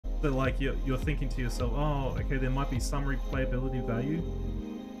So like you're thinking to yourself, oh, okay, there might be some replayability value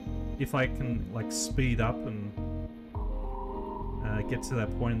if I can like speed up and get to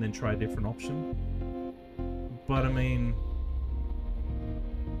that point and then try a different option. But I mean,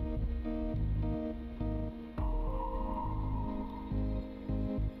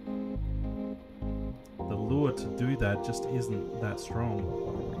 the lure to do that just isn't that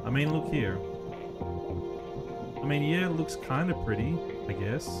strong. I mean, look here. I mean, yeah, it looks kind of pretty, I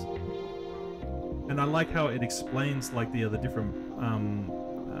guess. And I like how it explains like the other different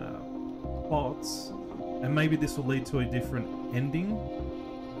plots. And maybe this will lead to a different ending.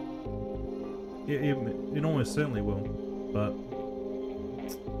 It almost certainly will. But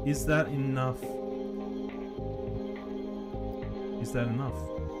is that enough? Is that enough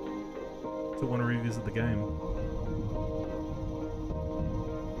to want to revisit the game?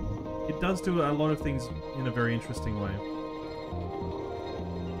 It does do a lot of things in a very interesting way.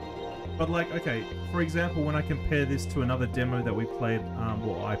 But like, okay, for example, when I compare this to another demo that we played,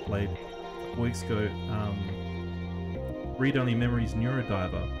 well, I played weeks ago, Read Only Memories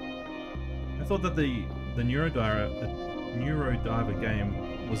Neurodiver. I thought that the Neurodiver game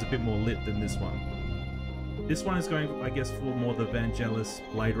was a bit more lit than this one. This one is going, I guess, for more the Vangelis,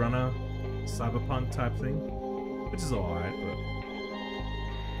 Blade Runner, Cyberpunk type thing, which is alright, but...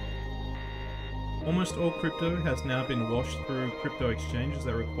 Almost all crypto has now been washed through crypto exchanges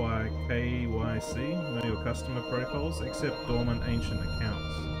that require KYC, Know Your Customer protocols, except dormant ancient accounts.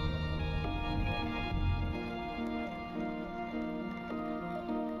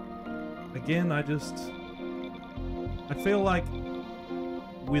 Again, I feel like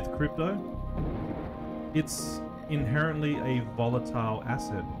with crypto, it's inherently a volatile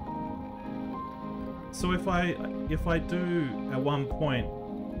asset. So if I do at one point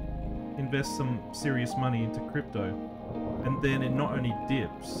invest some serious money into crypto, and then it not only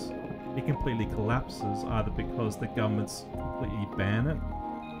dips, it completely collapses, either because the governments completely ban it,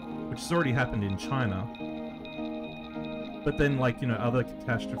 which has already happened in China, but then like, you know, other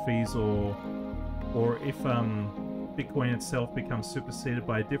catastrophes, or if Bitcoin itself becomes superseded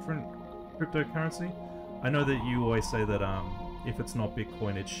by a different cryptocurrency. I know that you always say that if it's not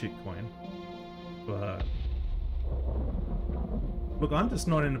Bitcoin, it's shitcoin, but look, I'm just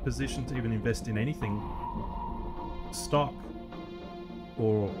not in a position to even invest in anything, stock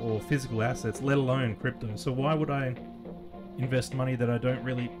or physical assets, let alone crypto. So why would I invest money that I don't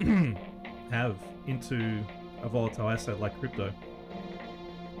really have into a volatile asset like crypto?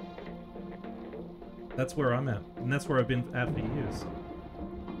 That's where I'm at, and that's where I've been at for years.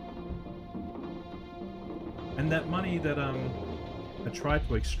 And that money that I tried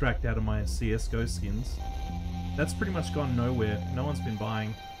to extract out of my CSGO skins, that's pretty much gone nowhere. No one's been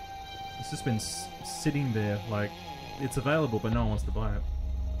buying. It's just been sitting there, like, it's available, but no one wants to buy it.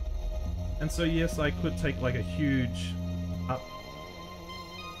 And so yes, I could take like a huge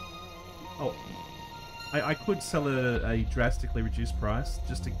I could sell it at a drastically reduced price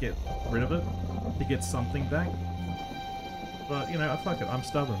just to get rid of it, to get something back. But, you know, fuck it, I'm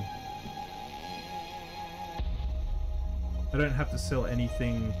stubborn. I don't have to sell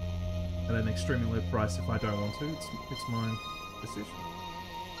anything at an extremely low price if I don't want to. It's my decision.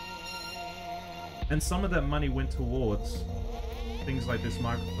 And some of that money went towards things like this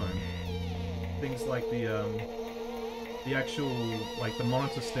microphone, things like the actual, like the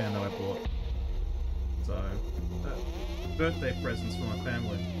monitor stand that I bought. So, birthday presents for my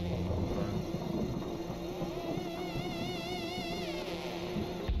family.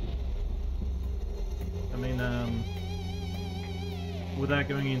 I mean, without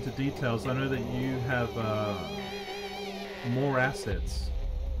going into details, I know that you have more assets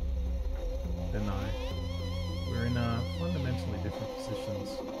than I. We're in fundamentally different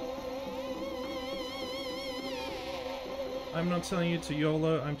positions. I'm not telling you to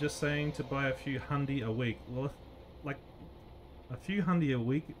YOLO, I'm just saying to buy a few hundy a week. Well, if, like, a few hundy a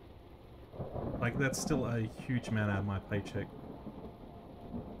week, like, that's still a huge amount out of my paycheck.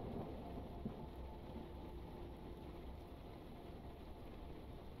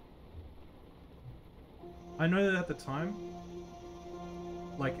 I know that at the time,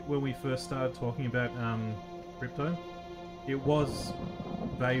 like, when we first started talking about crypto, it was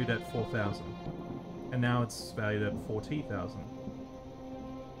valued at 4,000. And now it's valued at 40,000.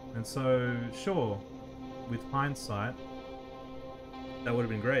 And so, sure, with hindsight, that would have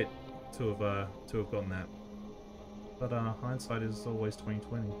been great to have gotten that. But hindsight is always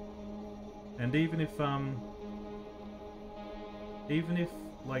 20/20. And even if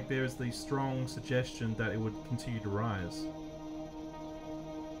like there's the strong suggestion that it would continue to rise,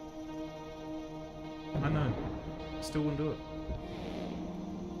 I know, I still wouldn't do it.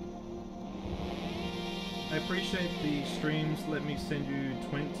 I appreciate the streams. Let me send you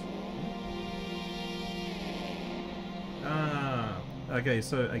 20. Ah, okay.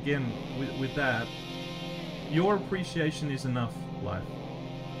 So again, with that, your appreciation is enough, life.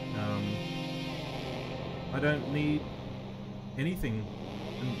 I don't need anything,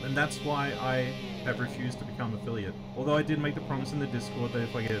 and that's why I have refused to become affiliate. Although I did make the promise in the Discord that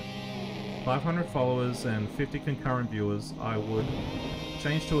if I get 500 followers and 50 concurrent viewers, I would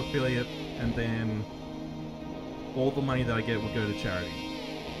change to affiliate, and then all the money that I get would go to charity.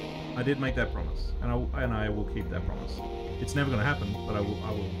 I did make that promise, and I will keep that promise. It's never going to happen, but I will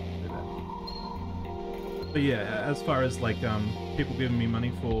do that. But yeah, as far as like people giving me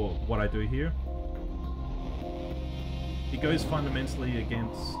money for what I do here, it goes fundamentally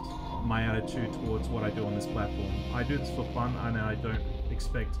against my attitude towards what I do on this platform. I do this for fun, and I don't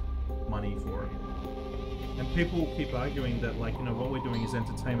expect money for it. And people keep arguing that, like, you know, what we're doing is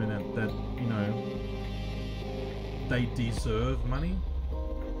entertainment, and that, you know, they deserve money.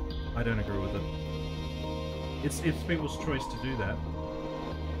 I don't agree with it. It's people's choice to do that,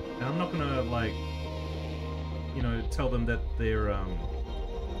 and I'm not gonna, like, you know, tell them that they're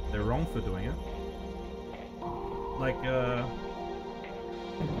wrong for doing it. Like, you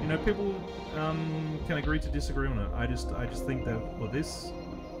know, people can agree to disagree on it. I just think that for this,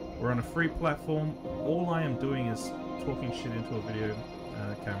 we're on a free platform. All I am doing is talking shit into a video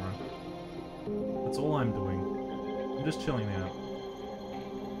camera. That's all I'm doing. I'm just chilling out.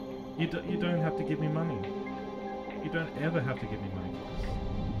 You don't have to give me money. You don't ever have to give me money for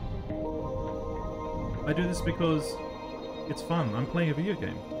this. I do this because it's fun. I'm playing a video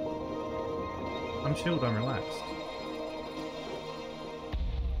game. I'm chilled, I'm relaxed.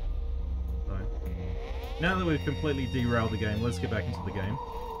 So, now that we've completely derailed the game, let's get back into the game.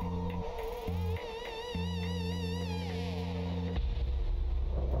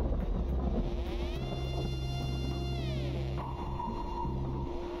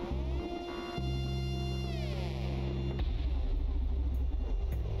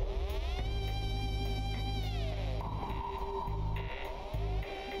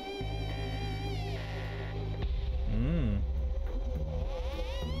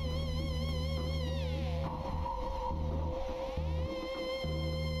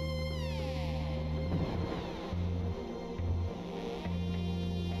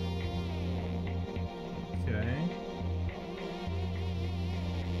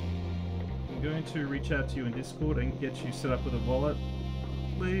 To reach out to you in Discord and get you set up with a wallet,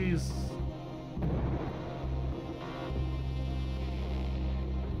 please.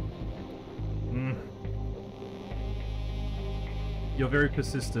 You're very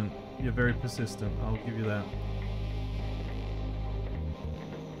persistent. You're very persistent. I'll give you that.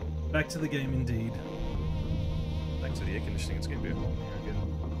 Back to the game, indeed. Back to the air conditioning. It's going to be a hot here again.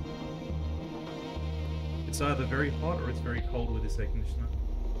 It's either very hot or it's very cold with this air conditioner.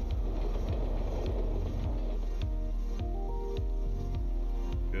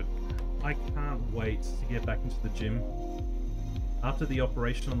 I can't wait to get back into the gym. After the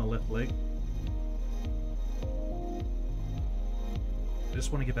operation on the left leg, I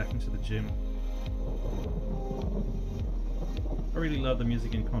just want to get back into the gym. I really love the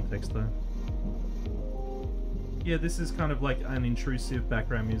music in context though. Yeah, this is kind of like an intrusive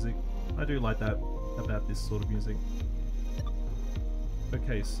background music. I do like that about this sort of music.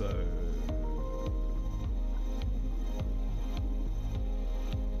 Okay, so...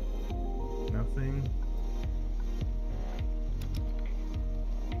 nothing.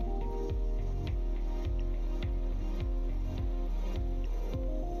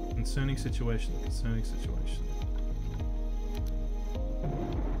 Concerning situation, concerning situation.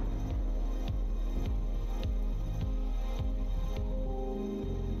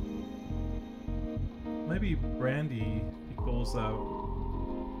 Maybe Brandy, he calls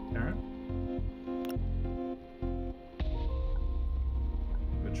Karen?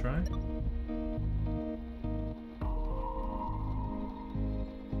 Good try.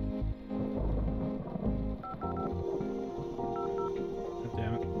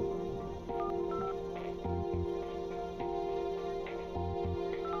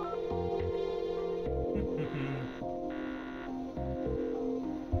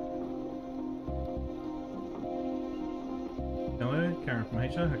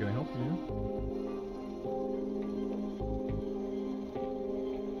 How can I help you?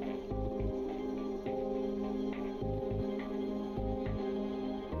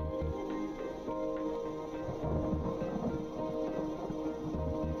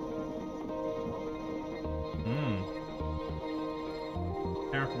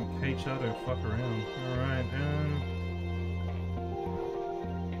 Karen from K-Chato, fuck around. Alright,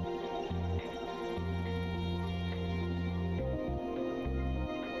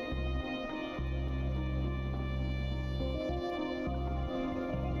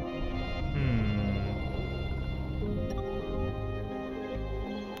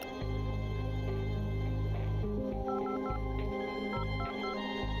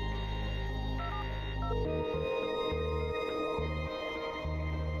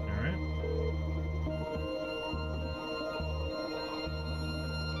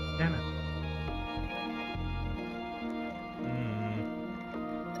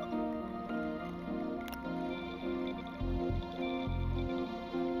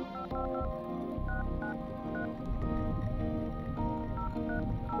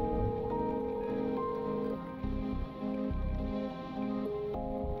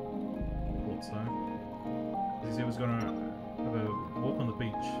 was gonna have a walk on the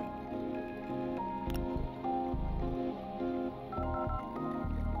beach.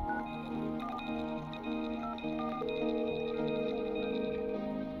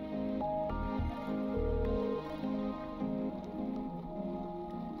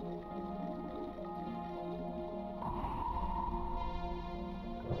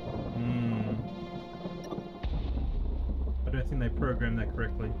 I don't think they programmed that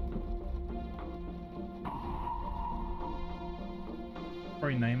correctly.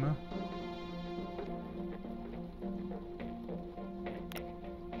 Probably Namer.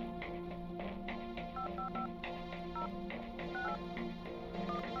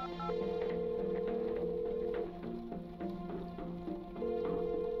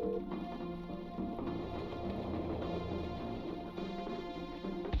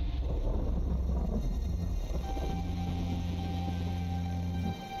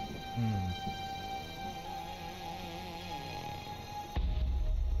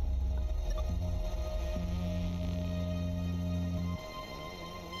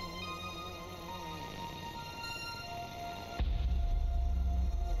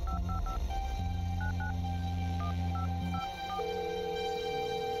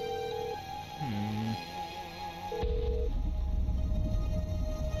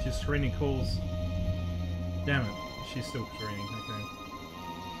 She's screening calls. Damn it, she's still screening, okay.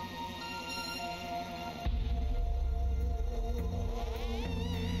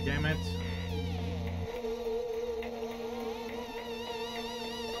 Damn it.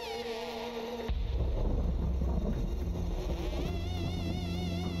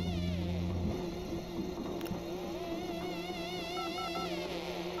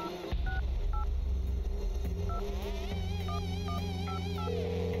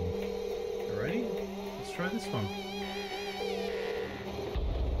 Try this one.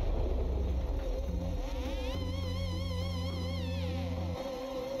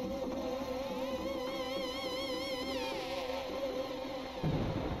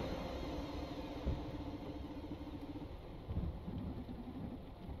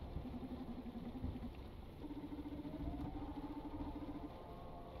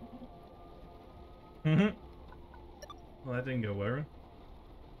 Well, that didn't go well.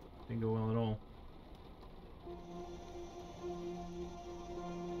 Didn't go well at all.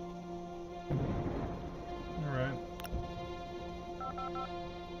 Alright.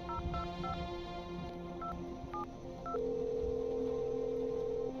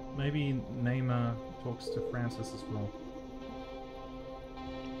 Maybe Namer talks to Francis as well.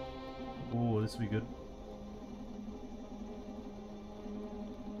 Oh, this will be good.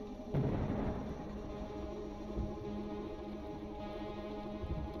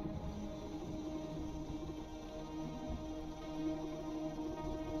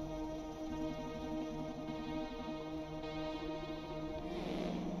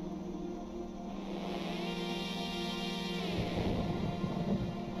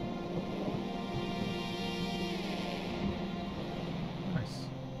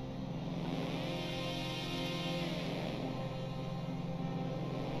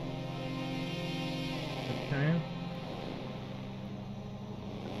 Okay.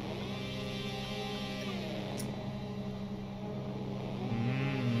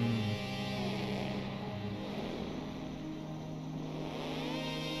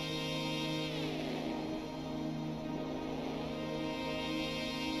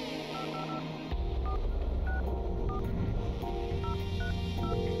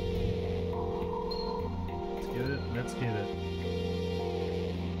 Let's get it.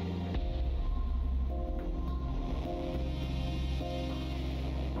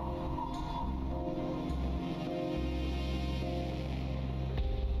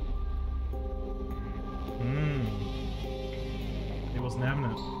 He wasn't having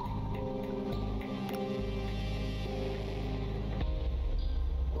it.